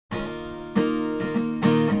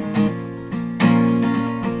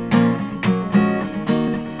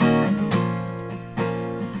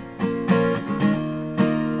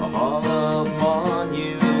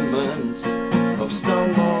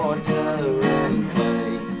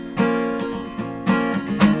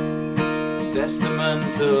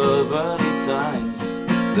testament of early times,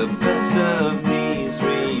 the best of these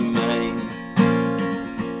remain.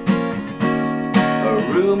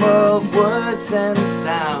 A room of words and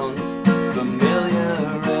sound, familiar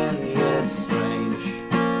and yet strange,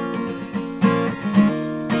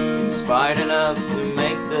 inspired enough to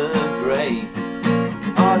make the great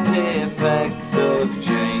artifacts of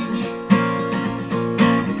change.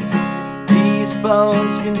 These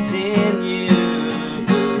bones continue,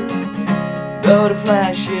 though the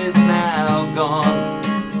flesh is now gone.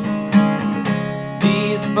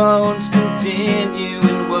 These bones continue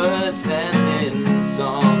in words and in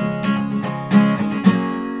song.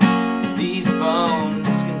 These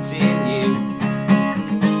bones continue.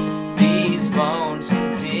 These bones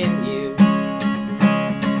continue.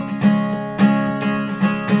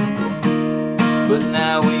 But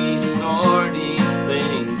now we store these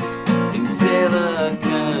things in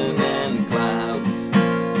silicon and clouds.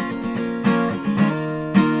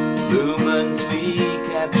 Movements we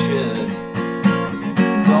captured,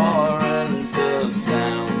 torrents of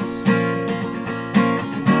sounds,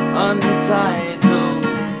 untitled,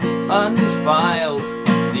 unfiled,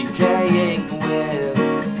 decaying with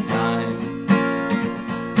time.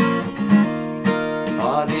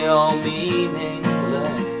 Are they all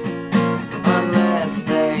meaningless unless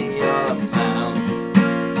they are found?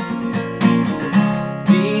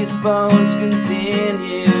 These bones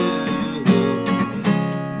continue,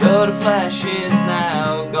 though the flesh is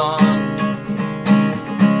now gone.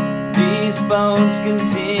 These bones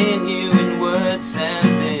continue in words and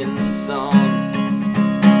in song.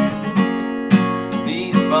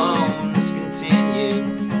 These bones continue.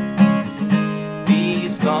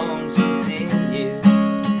 These bones continue.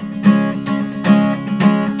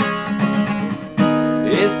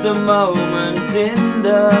 Is the moment in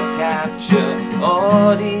the capture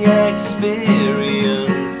or the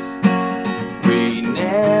experience? We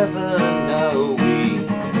never know, we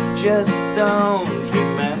just don't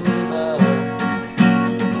remember.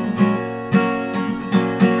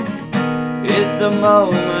 Is the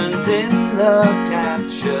moment in the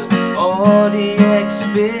capture or the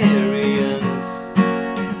experience?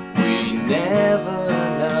 We never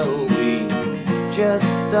know, we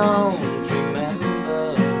just don't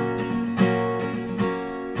remember.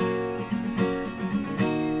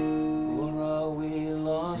 Or are we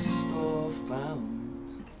lost or found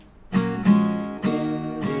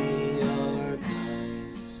in the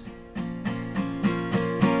archives?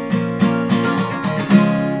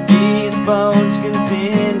 These bones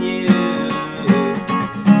continue,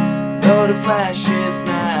 though the flesh is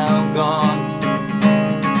now gone.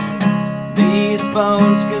 These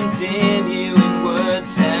bones continue in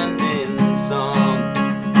words and in song.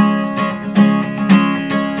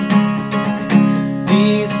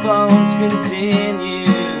 These bones continue,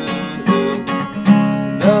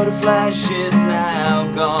 though the flesh is now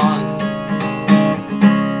gone.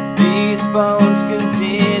 These bones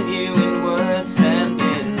continue in words and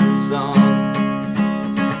in song.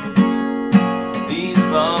 These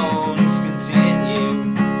bones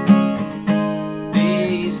continue.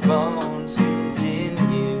 These bones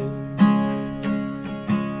continue.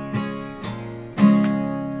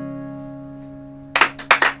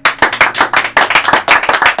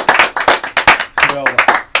 Geweldig.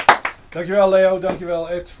 Dankjewel Leo, dankjewel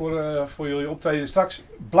Ed voor jullie optreden. Straks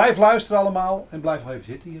blijf luisteren allemaal en blijf nog even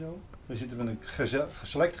zitten hier ook. We zitten met een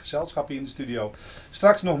select gezelschap hier in de studio.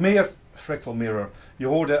 Straks nog meer Fractal Mirror. Je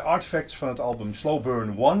hoorde artifacts van het album Slow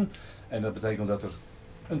Burn 1 en dat betekent dat er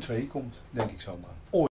een 2 komt, denk ik zomaar.